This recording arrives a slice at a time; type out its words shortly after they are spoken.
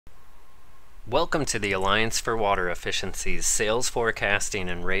Welcome to the Alliance for Water Efficiency's Sales Forecasting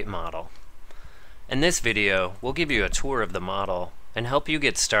and Rate Model. In this video, we'll give you a tour of the model and help you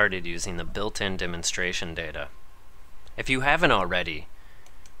get started using the built-in demonstration data. If you haven't already,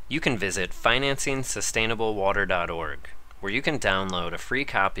 you can visit financingsustainablewater.org, where you can download a free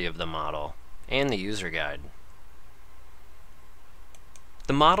copy of the model and the user guide.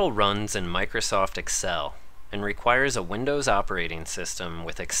 The model runs in Microsoft Excel and requires a Windows operating system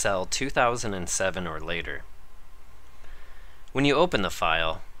with Excel 2007 or later. When you open the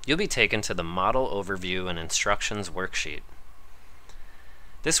file, you'll be taken to the Model Overview and Instructions worksheet.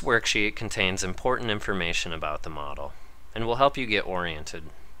 This worksheet contains important information about the model and will help you get oriented.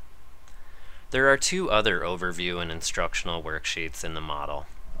 There are two other overview and instructional worksheets in the model.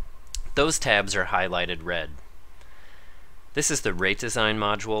 Those tabs are highlighted red. This is the Rate Design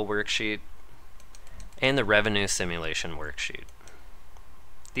Module worksheet and the Revenue Simulation worksheet.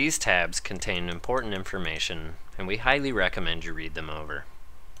 These tabs contain important information, and we highly recommend you read them over.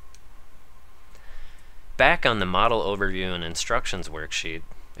 Back on the Model Overview and Instructions worksheet,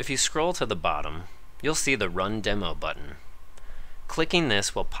 if you scroll to the bottom, you'll see the Run Demo button. Clicking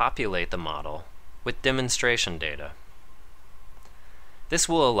this will populate the model with demonstration data. This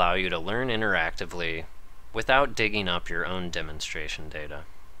will allow you to learn interactively without digging up your own demonstration data.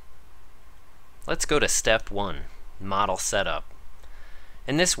 Let's go to Step 1, Model Setup.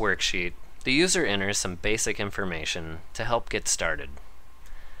 In this worksheet, the user enters some basic information to help get started.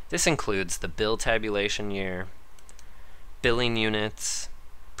 This includes the bill tabulation year, billing units,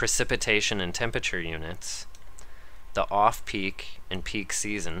 precipitation and temperature units, the off-peak and peak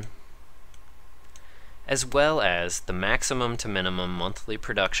season, as well as the maximum to minimum monthly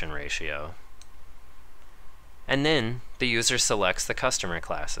production ratio. And then the user selects the customer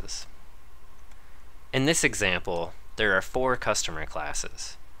classes. In this example, there are 4 customer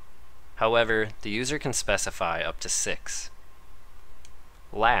classes. However, the user can specify up to 6.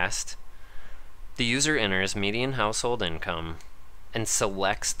 Last, the user enters median household income and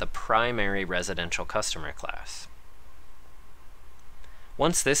selects the primary residential customer class.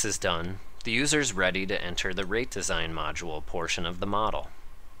 Once this is done, the user is ready to enter the Rate Design Module portion of the model.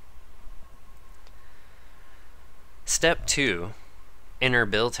 Step 2, Enter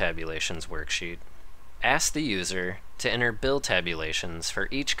Bill Tabulations worksheet. Ask the user to enter bill tabulations for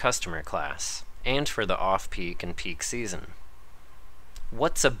each customer class and for the off-peak and peak season.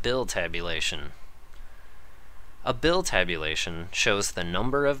 What's a bill tabulation? A bill tabulation shows the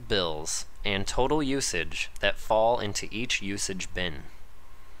number of bills and total usage that fall into each usage bin.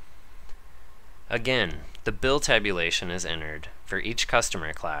 Again, the bill tabulation is entered for each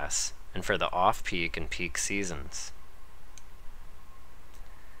customer class and for the off-peak and peak seasons.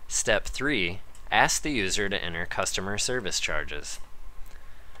 Step 3, ask the user to enter customer service charges.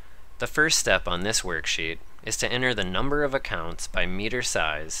 The first step on this worksheet is to enter the number of accounts by meter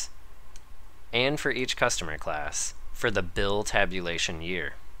size and for each customer class for the bill tabulation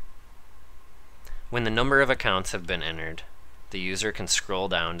year. When the number of accounts have been entered, the user can scroll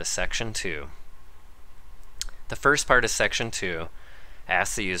down to Section 2. The first part of Section 2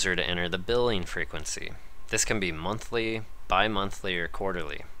 asks the user to enter the billing frequency. This can be monthly, bi-monthly, or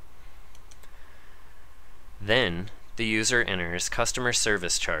quarterly. Then, the user enters customer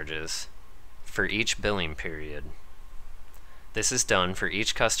service charges for each billing period. This is done for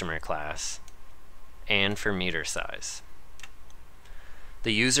each customer class and for meter size.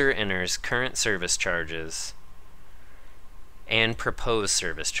 The user enters current service charges and proposed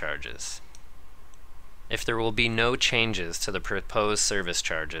service charges. If there will be no changes to the proposed service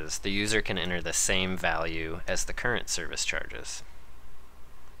charges, the user can enter the same value as the current service charges.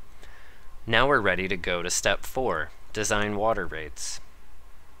 Now we're ready to go to Step 4, Design Water Rates.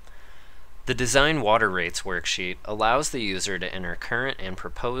 The Design Water Rates worksheet allows the user to enter current and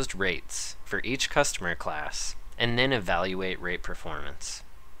proposed rates for each customer class and then evaluate rate performance.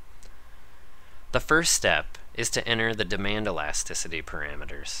 The first step is to enter the demand elasticity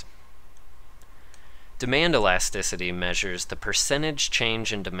parameters. Demand elasticity measures the percentage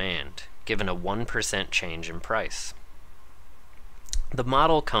change in demand given a 1% change in price. The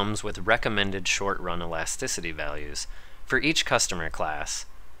model comes with recommended short-run elasticity values for each customer class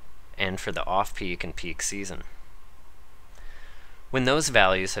and for the off-peak and peak season. When those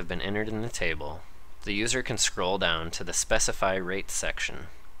values have been entered in the table, the user can scroll down to the Specify Rates section.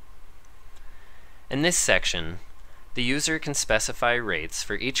 In this section, the user can specify rates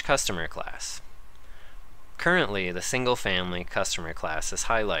for each customer class. Currently, the single-family customer class is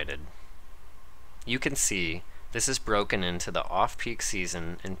highlighted. You can see this is broken into the off-peak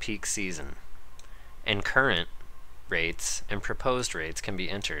season and peak season, and current rates and proposed rates can be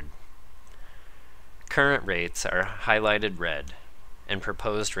entered. Current rates are highlighted red, and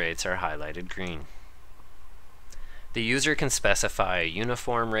proposed rates are highlighted green. The user can specify a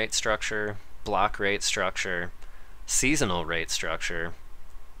uniform rate structure, block rate structure, seasonal rate structure,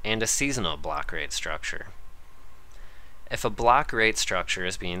 and a seasonal block rate structure. If a block rate structure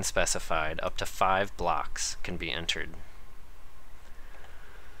is being specified, up to 5 blocks can be entered.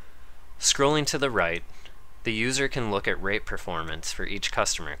 Scrolling to the right, the user can look at rate performance for each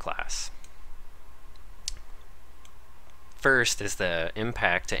customer class. First is the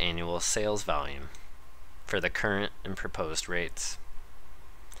impact to annual sales volume for the current and proposed rates.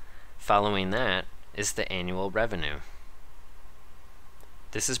 Following that is the annual revenue.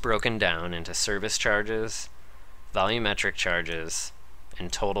 This is broken down into service charges, volumetric charges,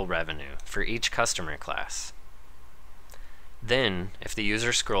 and total revenue for each customer class. Then, if the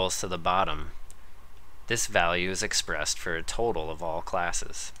user scrolls to the bottom, this value is expressed for a total of all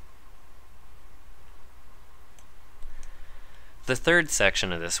classes. The third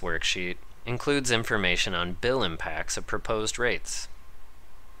section of this worksheet includes information on bill impacts of proposed rates.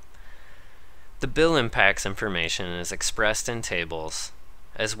 The bill impacts information is expressed in tables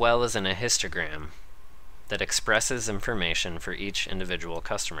as well as in a histogram that expresses information for each individual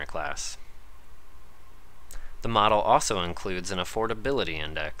customer class. The model also includes an affordability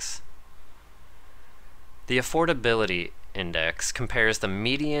index. The affordability index compares the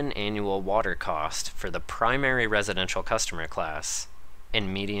median annual water cost for the primary residential customer class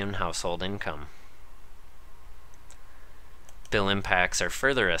and median household income. Bill impacts are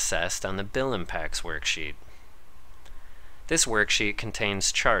further assessed on the bill impacts worksheet. This worksheet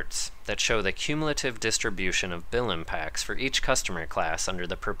contains charts that show the cumulative distribution of bill impacts for each customer class under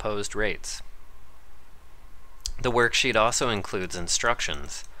the proposed rates. The worksheet also includes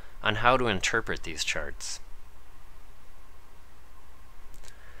instructions on how to interpret these charts.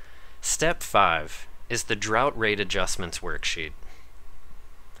 Step 5 is the Drought Rate Adjustments worksheet.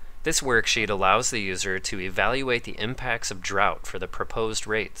 This worksheet allows the user to evaluate the impacts of drought for the proposed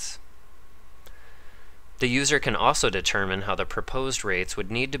rates. The user can also determine how the proposed rates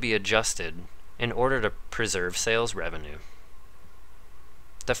would need to be adjusted in order to preserve sales revenue.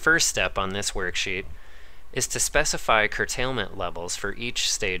 The first step on this worksheet is to specify curtailment levels for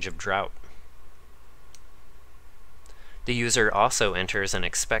each stage of drought. The user also enters an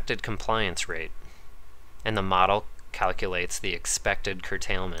expected compliance rate, and the model calculates the expected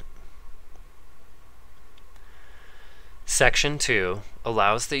curtailment. Section 2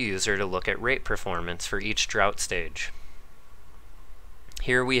 allows the user to look at rate performance for each drought stage.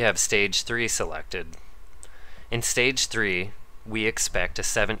 Here we have Stage 3 selected. In Stage 3, we expect a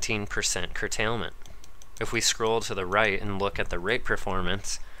 17% curtailment. If we scroll to the right and look at the rate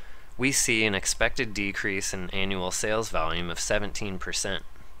performance, we see an expected decrease in annual sales volume of 17%.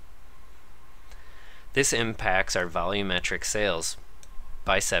 This impacts our volumetric sales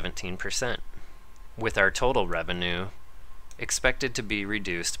by 17%, with our total revenue expected to be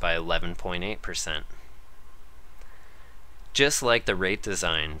reduced by 11.8%. Just like the Rate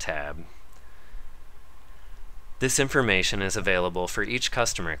Design tab, this information is available for each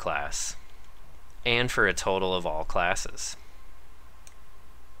customer class and for a total of all classes.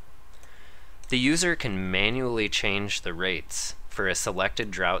 The user can manually change the rates for a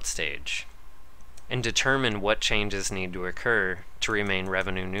selected drought stage and determine what changes need to occur to remain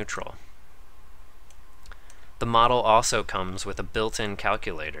revenue neutral. The model also comes with a built-in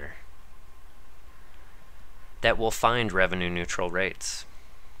calculator that will find revenue neutral rates.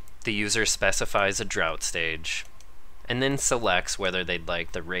 The user specifies a drought stage and then selects whether they'd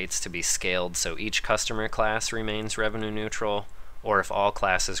like the rates to be scaled so each customer class remains revenue neutral, or if all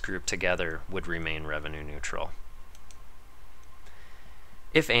classes grouped together would remain revenue neutral.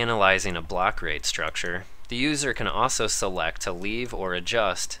 If analyzing a block rate structure, the user can also select to leave or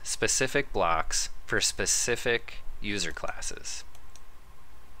adjust specific blocks for specific user classes.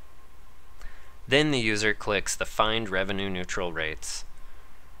 Then the user clicks the Find Revenue Neutral Rates,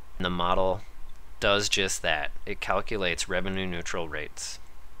 and the model does just that. It calculates revenue neutral rates.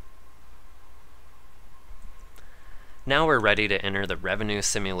 Now we're ready to enter the Revenue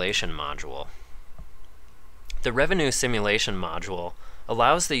Simulation module. The Revenue Simulation module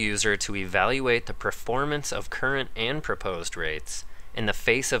allows the user to evaluate the performance of current and proposed rates in the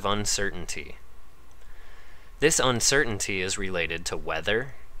face of uncertainty. This uncertainty is related to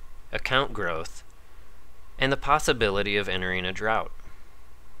weather, account growth, and the possibility of entering a drought.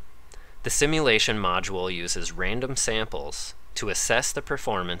 The simulation module uses random samples to assess the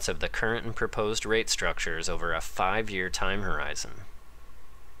performance of the current and proposed rate structures over a 5-year time horizon.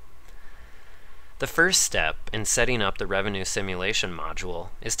 The first step in setting up the Revenue Simulation module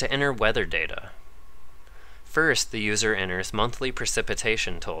is to enter weather data. First, the user enters monthly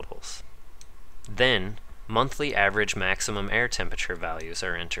precipitation totals. Then, monthly average maximum air temperature values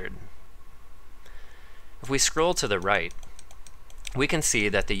are entered. If we scroll to the right, we can see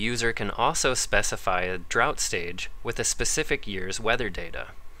that the user can also specify a drought stage with a specific year's weather data.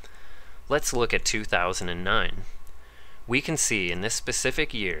 Let's look at 2009. We can see in this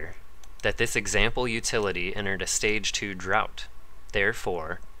specific year that this example utility entered a Stage 2 drought.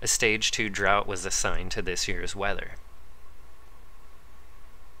 Therefore, a Stage 2 drought was assigned to this year's weather.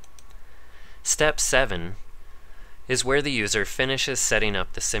 Step 7 is where the user finishes setting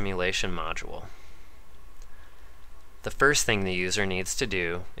up the simulation module. The first thing the user needs to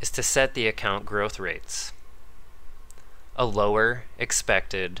do is to set the account growth rates. A lower,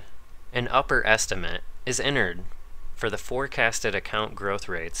 expected, and upper estimate is entered for the forecasted account growth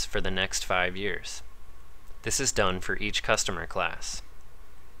rates for the next 5 years. This is done for each customer class.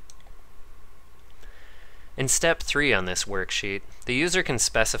 In step 3 on this worksheet, the user can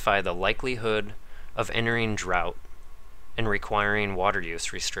specify the likelihood of entering drought and requiring water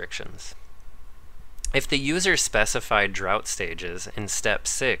use restrictions. If the user specified drought stages in step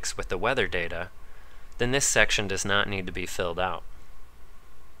 6 with the weather data, then this section does not need to be filled out.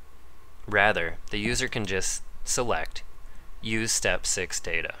 Rather, the user can just select Use Step 6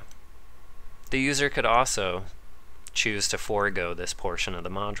 data. The user could also choose to forego this portion of the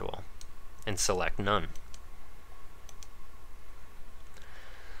module and select None.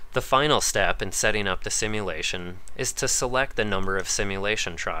 The final step in setting up the simulation is to select the number of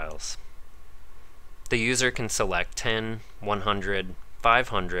simulation trials. The user can select 10, 100,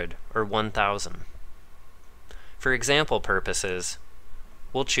 500, or 1,000. For example purposes,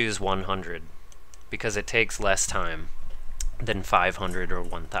 we'll choose 100 because it takes less time than 500 or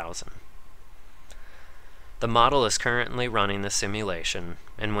 1,000. The model is currently running the simulation,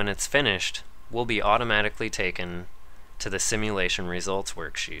 and when it's finished, we'll be automatically taken to the simulation results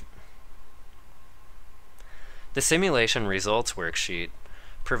worksheet. The simulation results worksheet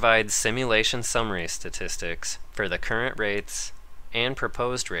provides simulation summary statistics for the current rates and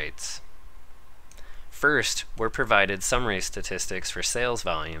proposed rates. First, we're provided summary statistics for sales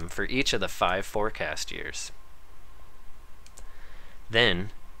volume for each of the 5 forecast years.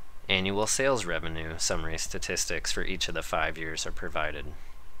 Then, annual sales revenue summary statistics for each of the 5 years are provided.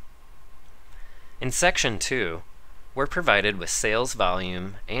 In section 2, we're provided with sales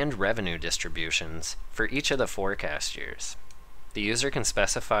volume and revenue distributions for each of the forecast years. The user can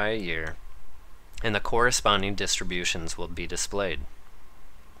specify a year, and the corresponding distributions will be displayed.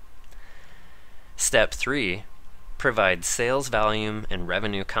 Step 3 provides sales volume and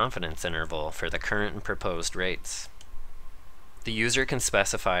revenue confidence interval for the current and proposed rates. The user can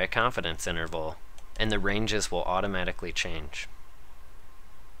specify a confidence interval, and the ranges will automatically change.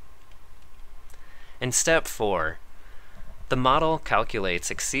 In step 4, the model calculates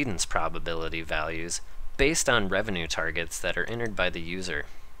exceedance probability values based on revenue targets that are entered by the user.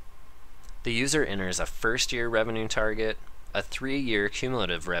 The user enters a first-year revenue target, a 3-year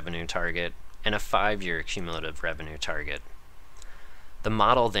cumulative revenue target, and a 5-year cumulative revenue target. The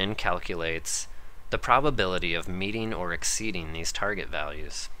model then calculates the probability of meeting or exceeding these target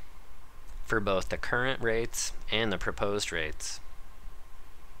values for both the current rates and the proposed rates.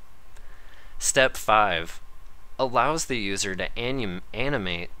 Step 5 allows the user to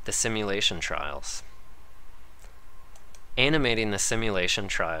animate the simulation trials. Animating the simulation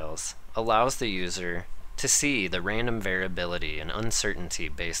trials allows the user to see the random variability and uncertainty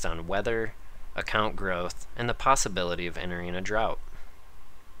based on weather, account growth, and the possibility of entering a drought.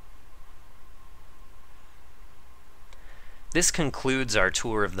 This concludes our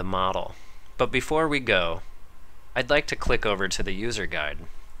tour of the model, but before we go, I'd like to click over to the user guide.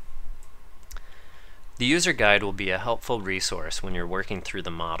 The user guide will be a helpful resource when you're working through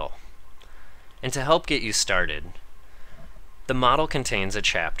the model. And to help get you started, the model contains a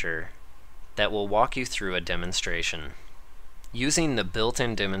chapter that will walk you through a demonstration. Using the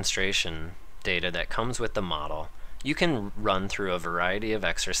built-in demonstration data that comes with the model, you can run through a variety of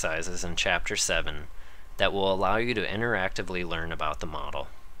exercises in Chapter 7 that will allow you to interactively learn about the model.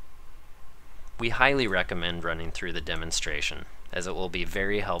 We highly recommend running through the demonstration, as it will be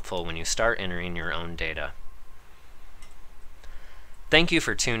very helpful when you start entering your own data. Thank you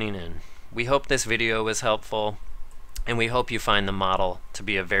for tuning in. We hope this video was helpful, and we hope you find the model to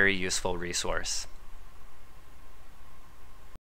be a very useful resource.